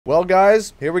Well,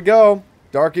 guys, here we go.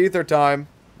 Dark Aether time.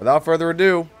 Without further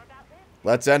ado,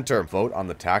 let's enter. Vote on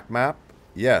the TAC map.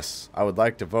 Yes, I would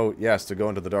like to vote yes to go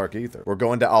into the Dark Aether. We're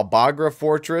going to Albagra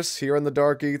Fortress here in the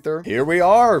Dark Aether. Here we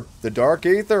are, the Dark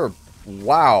Aether.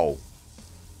 Wow.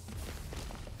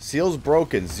 Seals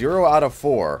broken, 0 out of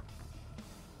 4.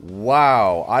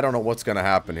 Wow, I don't know what's gonna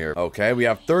happen here. Okay, we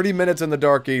have 30 minutes in the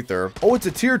Dark Aether. Oh, it's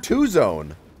a tier 2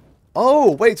 zone.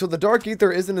 Oh, wait, so the Dark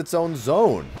Aether isn't its own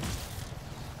zone.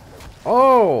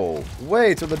 Oh,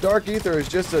 wait, so the Dark Aether is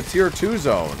just a tier 2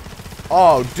 zone.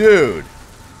 Oh, dude.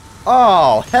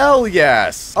 Oh, hell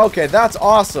yes. Okay, that's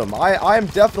awesome. I'm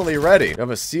definitely ready. We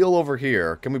have a seal over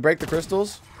here. Can we break the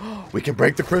crystals? We can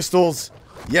break the crystals.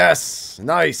 Yes,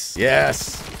 nice.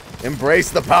 Yes. Embrace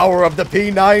the power of the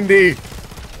P90.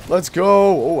 Let's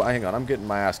go. Oh, hang on. I'm getting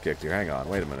my ass kicked here. Hang on.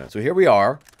 Wait a minute. So here we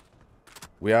are.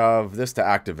 We have this to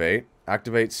activate.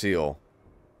 Activate seal.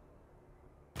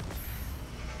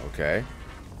 Okay.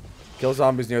 Kill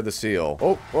zombies near the seal.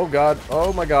 Oh god.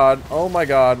 Oh my god. Oh my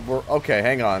god. We're okay,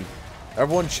 hang on.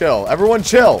 Everyone chill. Everyone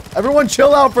chill. Everyone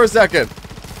chill out for a second.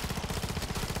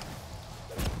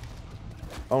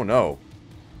 Oh no.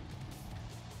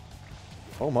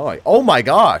 Oh my. Oh my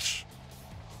gosh.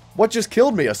 What just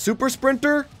killed me? A super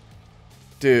sprinter?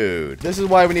 Dude. This is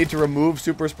why we need to remove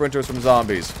super sprinters from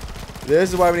zombies.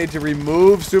 This is why we need to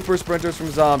remove super sprinters from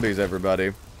zombies,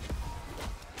 everybody.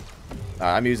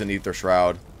 I'm using Ether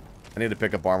Shroud. I need to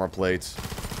pick up armor plates.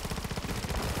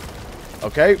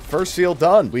 Okay, first seal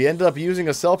done. We ended up using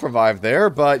a self-revive there,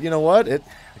 but you know what?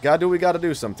 Gotta do what we gotta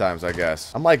do sometimes, I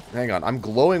guess. I'm like, hang on, I'm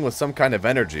glowing with some kind of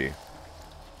energy.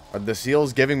 Are the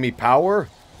seals giving me power?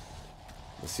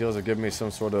 The seals are giving me some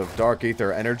sort of Dark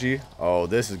Aether energy. Oh,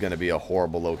 this is gonna be a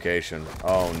horrible location.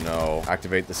 Oh no.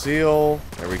 Activate the seal.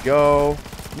 There we go.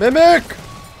 Mimic!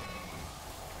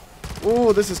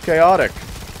 Ooh, this is chaotic.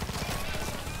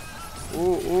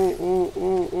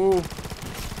 Ooh.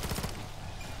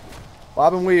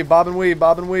 Bob and weave, bob and weave,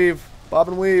 bob and weave, bob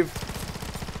and weave.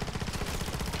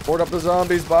 Board up the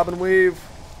zombies, bob and weave.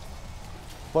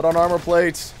 Put on armor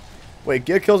plates. Wait,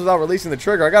 get kills without releasing the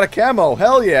trigger. I got a camo.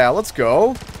 Hell yeah, let's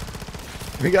go.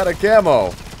 We got a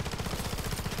camo.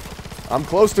 I'm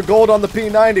close to gold on the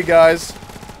P90, guys.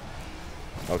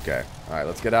 Okay, alright,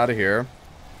 let's get out of here.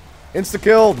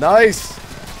 Insta-kill, nice.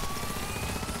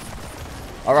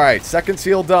 Alright, second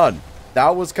seal done.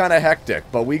 That was kind of hectic,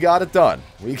 but we got it done.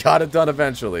 We got it done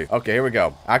eventually. Okay, here we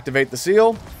go. Activate the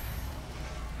seal.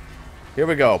 Here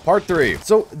we go, part 3.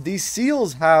 So, these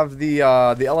seals have the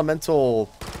elemental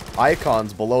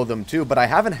icons below them too, but I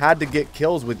haven't had to get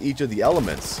kills with each of the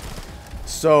elements.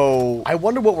 So, I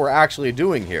wonder what we're actually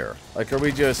doing here. Like, are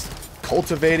we just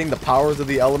cultivating the powers of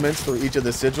the elements through each of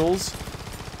the sigils?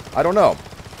 I don't know.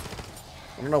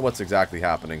 I don't know what's exactly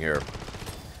happening here.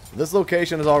 This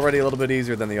location is already a little bit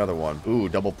easier than the other one. Ooh,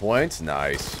 double points?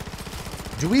 Nice.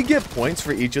 Do we get points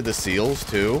for each of the seals,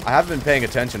 too? I haven't been paying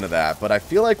attention to that, but I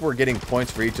feel like we're getting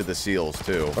points for each of the seals,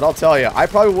 too. But I'll tell you, I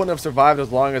probably wouldn't have survived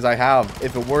as long as I have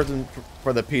if it wasn't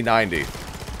for the P90.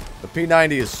 The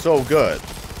P90 is so good.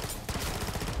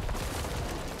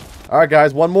 Alright,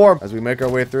 guys, one more as we make our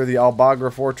way through the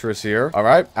Albagra Fortress here.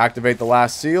 Alright, activate the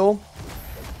last seal.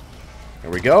 Here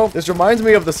we go. This reminds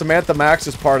me of the Samantha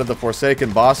Max's part of the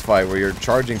Forsaken boss fight where you're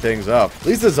charging things up. At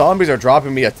least the zombies are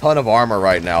dropping me a ton of armor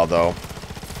right now, though.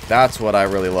 That's what I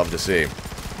really love to see.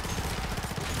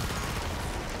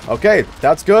 Okay,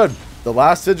 that's good. The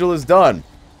last sigil is done.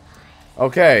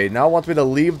 Okay, now it wants me to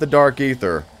leave the Dark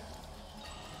Aether.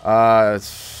 A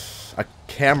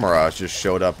camera just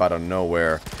showed up out of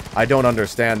nowhere. I don't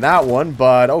understand that one,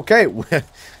 but okay.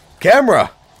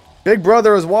 Camera! Big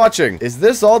Brother is watching. Is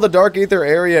this all the Dark Aether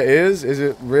area is? Is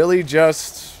it really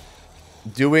just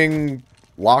doing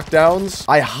lockdowns?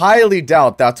 I highly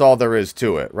doubt that's all there is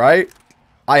to it, right?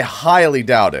 I highly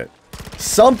doubt it.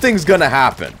 Something's gonna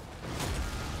happen.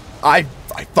 I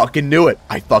fucking knew it.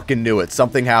 I fucking knew it.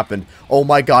 Something happened. Oh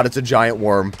my god, it's a giant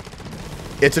worm.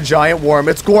 It's a giant worm.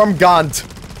 It's Gorm'gant.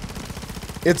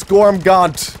 It's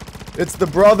Gorm'gant. It's the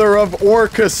brother of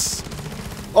Orcus.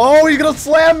 Oh, he's gonna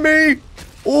slam me!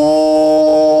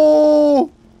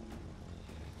 Oh!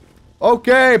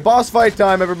 Okay, boss fight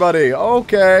time, everybody.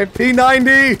 Okay,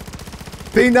 P90!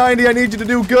 P90, I need you to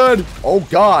do good. Oh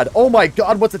god. Oh my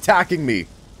god, what's attacking me?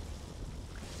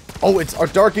 Oh, it's our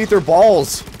Dark Aether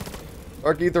balls.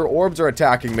 Dark Aether orbs are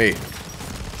attacking me.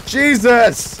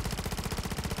 Jesus!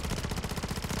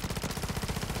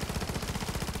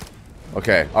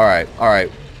 Okay, alright.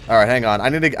 Alright, hang on. I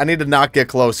need to not get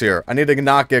close here. I need to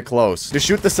not get close. Just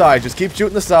shoot the sides. Just keep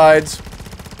shooting the sides.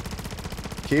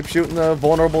 Keep shooting the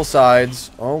vulnerable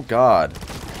sides. Oh, God.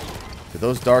 Dude,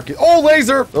 those dark... Oh,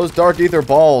 laser! Those Dark Aether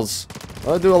balls.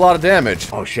 They'll do a lot of damage.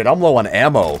 Oh, shit. I'm low on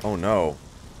ammo. Oh, no.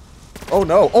 Oh,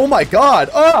 no. Oh, my God.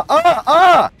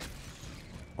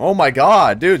 Oh, my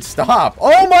God. Dude, stop.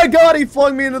 Oh, my God. He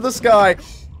flung me into the sky.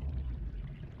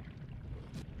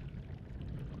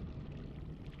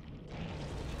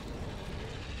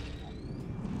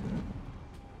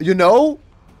 You know,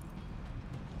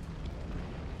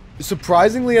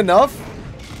 surprisingly enough,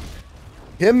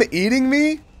 him eating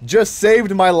me just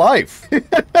saved my life.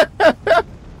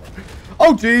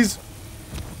 Oh, jeez.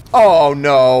 Oh,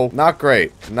 no. Not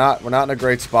great. We're not in a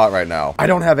great spot right now. I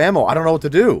don't have ammo. I don't know what to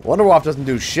do. Wonderwolf doesn't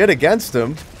do shit against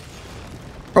him.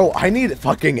 Bro, I need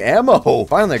fucking ammo.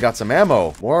 Finally, I got some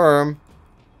ammo. Worm.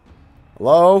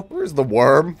 Hello? Where's the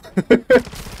worm?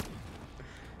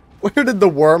 Where did the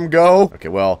worm go? Okay,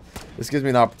 well, this gives me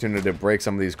an opportunity to break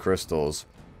some of these crystals.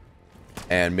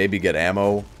 And maybe get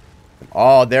ammo.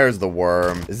 Oh, there's the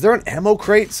worm. Is there an ammo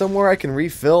crate somewhere I can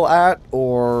refill at?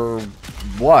 Or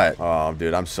what? Oh,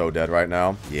 dude, I'm so dead right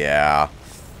now. Yeah.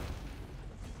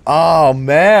 Oh,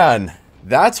 man.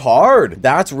 That's hard.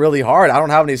 That's really hard. I don't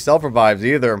have any self-revives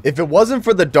either. If it wasn't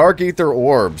for the Dark Aether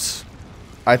orbs,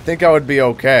 I think I would be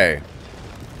okay.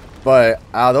 But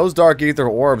those Dark Aether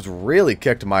orbs really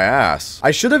kicked my ass.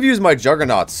 I should have used my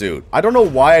Juggernaut suit. I don't know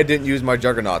why I didn't use my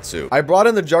Juggernaut suit. I brought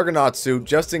in the Juggernaut suit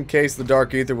just in case the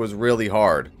Dark Aether was really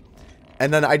hard.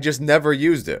 And then I just never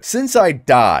used it. Since I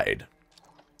died,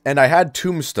 and I had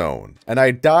Tombstone, and I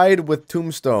died with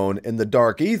Tombstone in the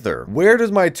Dark Aether, where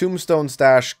does my Tombstone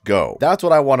stash go? That's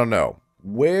what I want to know.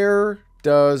 Where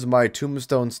does my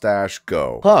Tombstone stash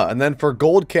go? Huh, and then for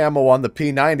gold camo on the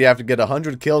P90, I have to get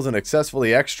 100 kills and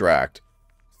successfully extract.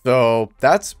 So,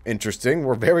 that's interesting.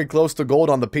 We're very close to gold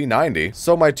on the P90.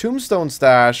 So my Tombstone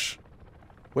stash,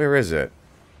 where is it?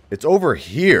 It's over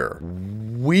here.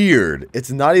 Weird.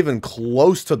 It's not even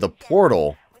close to the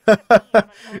portal.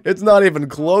 It's not even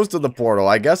close to the portal.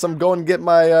 I guess I'm going to get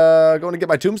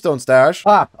my Tombstone stash.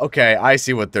 Ah, okay, I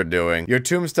see what they're doing. Your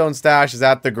Tombstone stash is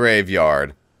at the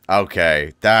graveyard.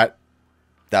 Okay,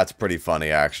 that's pretty funny,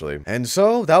 actually. And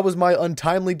so, that was my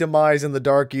untimely demise in the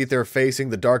Dark Aether facing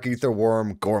the Dark Aether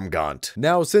worm, Gorm'gant.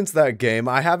 Now, since that game,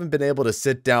 I haven't been able to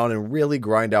sit down and really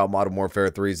grind out Modern Warfare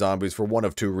 3 zombies for one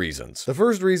of two reasons. The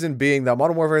first reason being that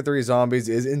Modern Warfare 3 zombies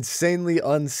is insanely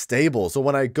unstable, so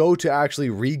when I go to actually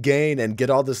regain and get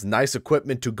all this nice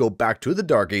equipment to go back to the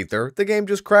Dark Aether, the game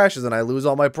just crashes and I lose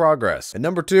all my progress. And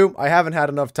number two, I haven't had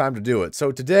enough time to do it.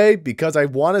 So today, because I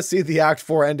want to see the Act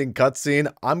 4 ending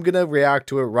cutscene, I'm gonna react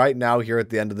to it right now here at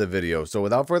the end of the video. So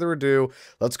without further ado,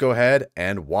 let's go ahead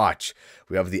and watch.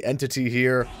 We have the entity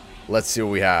here. Let's see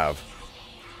what we have.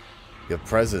 Your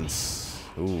presence.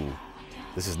 Ooh.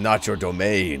 This is not your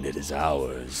domain. It is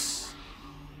ours.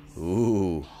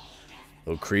 Ooh. A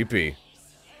little creepy.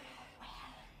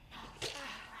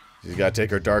 She's got to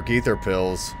take her Dark Aether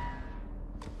pills.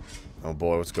 Oh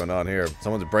boy, what's going on here?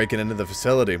 Someone's breaking into the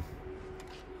facility.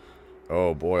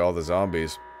 Oh boy, all the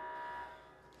zombies.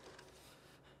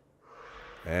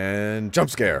 And jump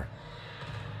scare.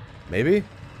 Maybe?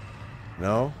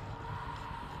 No?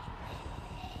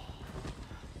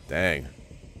 Dang.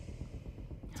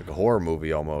 It's like a horror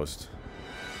movie almost.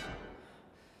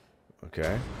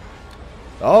 Okay.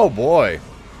 Oh boy.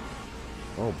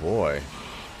 Oh boy.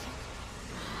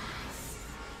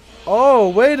 Oh,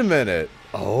 wait a minute.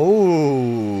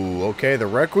 Oh, okay, the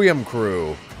Requiem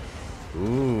crew.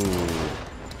 Ooh.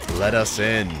 Let us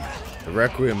in. The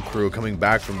Requiem crew coming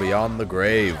back from beyond the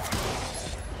grave.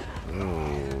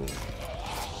 Ooh.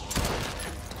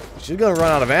 She's gonna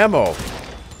run out of ammo.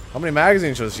 How many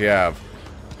magazines does she have?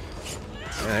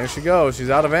 And there she goes.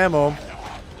 She's out of ammo.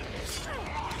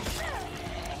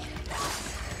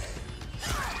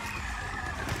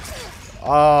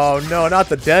 Oh, no, not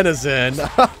the denizen.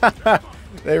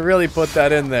 They really put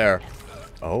that in there.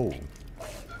 Oh.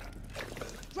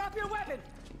 Drop your weapon!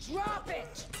 Drop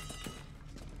it!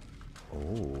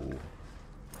 Oh.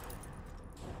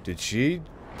 Did she?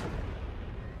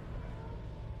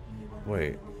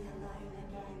 Wait.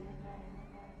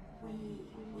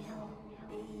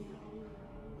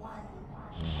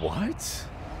 What?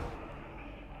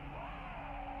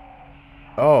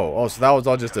 Oh, so that was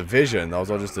all just a vision. That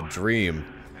was all just a dream.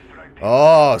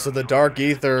 Oh, so the Dark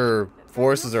Aether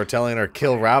forces are telling her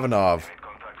kill Ravenov.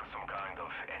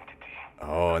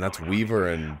 Oh, and that's Weaver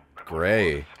and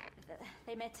Gray.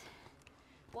 They met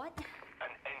what?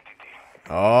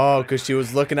 Oh, because she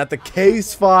was looking at the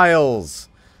case files.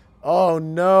 Oh,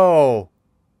 no.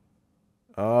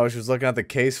 Oh, she was looking at the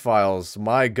case files.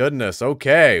 My goodness.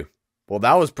 Okay. Well,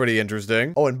 that was pretty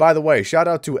interesting. Oh, and by the way, shout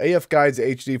out to AF Guides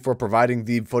HD for providing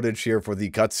the footage here for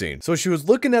the cutscene. So she was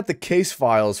looking at the case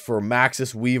files for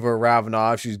Maxis, Weaver,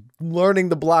 Ravenov. She's learning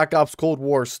the Black Ops Cold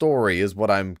War story is what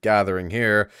I'm gathering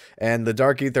here. And the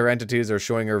Dark Aether entities are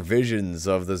showing her visions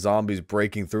of the zombies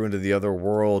breaking through into the other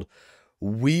world.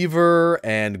 Weaver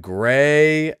and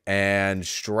Gray and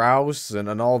Strauss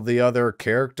and all the other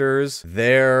characters,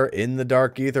 they're in the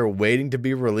Dark Aether waiting to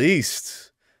be released.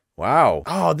 Wow.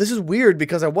 Oh, this is weird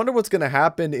because I wonder what's going to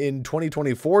happen in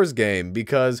 2024's game,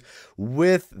 because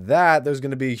with that, there's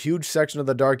going to be a huge section of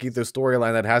the Dark Aether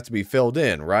storyline that has to be filled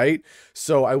in, right?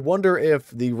 So I wonder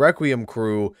if the Requiem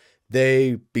crew,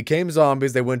 they became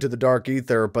zombies, they went to the Dark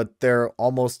Aether, but they're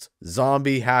almost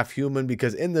zombie, half human,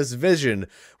 because in this vision,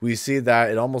 we see that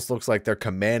it almost looks like they're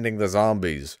commanding the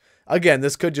zombies. Again,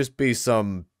 this could just be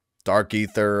some Dark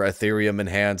Aether, Ethereum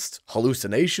enhanced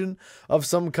hallucination of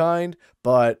some kind,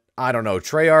 but I don't know.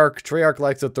 Treyarch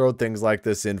likes to throw things like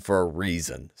this in for a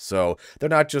reason. So they're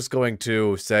not just going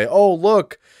to say, oh,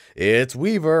 look, it's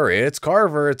Weaver, it's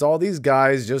Carver, it's all these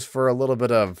guys just for a little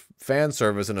bit of fan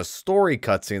service in a story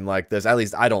cutscene like this. At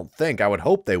least I don't think. I would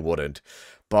hope they wouldn't.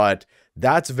 But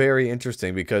that's very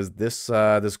interesting because this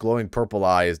glowing purple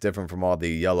eye is different from all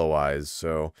the yellow eyes.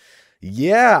 So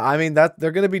yeah, I mean, that they're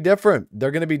going to be different.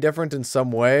 They're going to be different in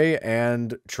some way,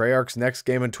 and Treyarch's next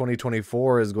game in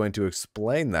 2024 is going to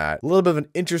explain that. A little bit of an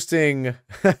interesting,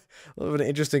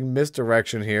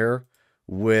 misdirection here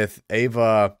with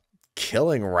Ava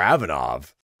killing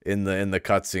Ravenov in the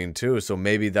cutscene too. So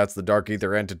maybe that's the Dark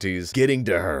Aether entities getting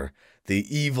to her. The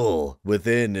evil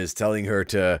within is telling her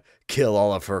to kill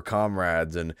all of her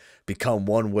comrades and become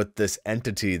one with this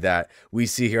entity that we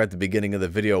see here at the beginning of the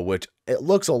video, which it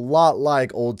looks a lot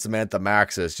like old Samantha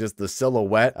Maxis. Just the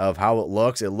silhouette of how it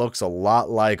looks a lot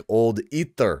like old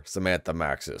Aether Samantha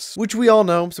Maxis, which we all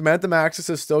know Samantha Maxis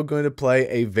is still going to play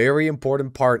a very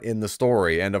important part in the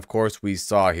story. And of course, we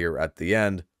saw here at the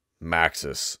end,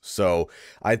 Maxis. So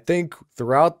I think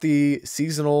throughout the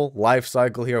seasonal life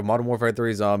cycle here of Modern Warfare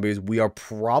 3 Zombies, we are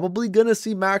probably going to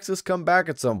see Maxis come back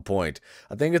at some point.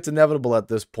 I think it's inevitable at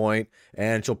this point,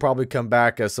 and she'll probably come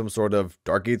back as some sort of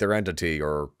Dark Aether entity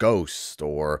or ghost,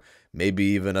 or maybe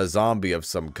even a zombie of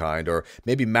some kind, or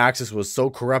maybe Maxis was so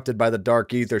corrupted by the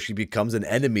Dark Aether she becomes an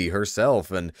enemy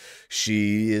herself, and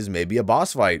she is maybe a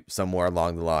boss fight somewhere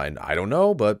along the line. I don't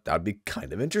know, but that'd be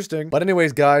kind of interesting. But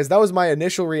anyways, guys, that was my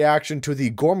initial reaction to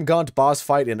the Gorm'gant boss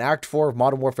fight in Act 4 of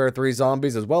Modern Warfare 3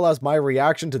 Zombies, as well as my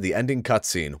reaction to the ending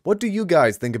cutscene. What do you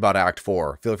guys think about Act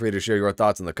 4? Feel free to share your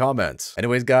thoughts in the comments.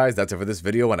 Anyways, guys, that's it for this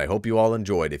video, and I hope you all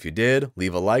enjoyed. If you did,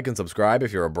 leave a like and subscribe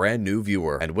if you're a brand new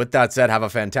viewer. And with that said, have a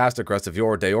fantastic rest of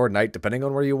your day or night, depending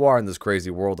on where you are in this crazy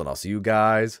world, and I'll see you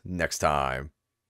guys next time.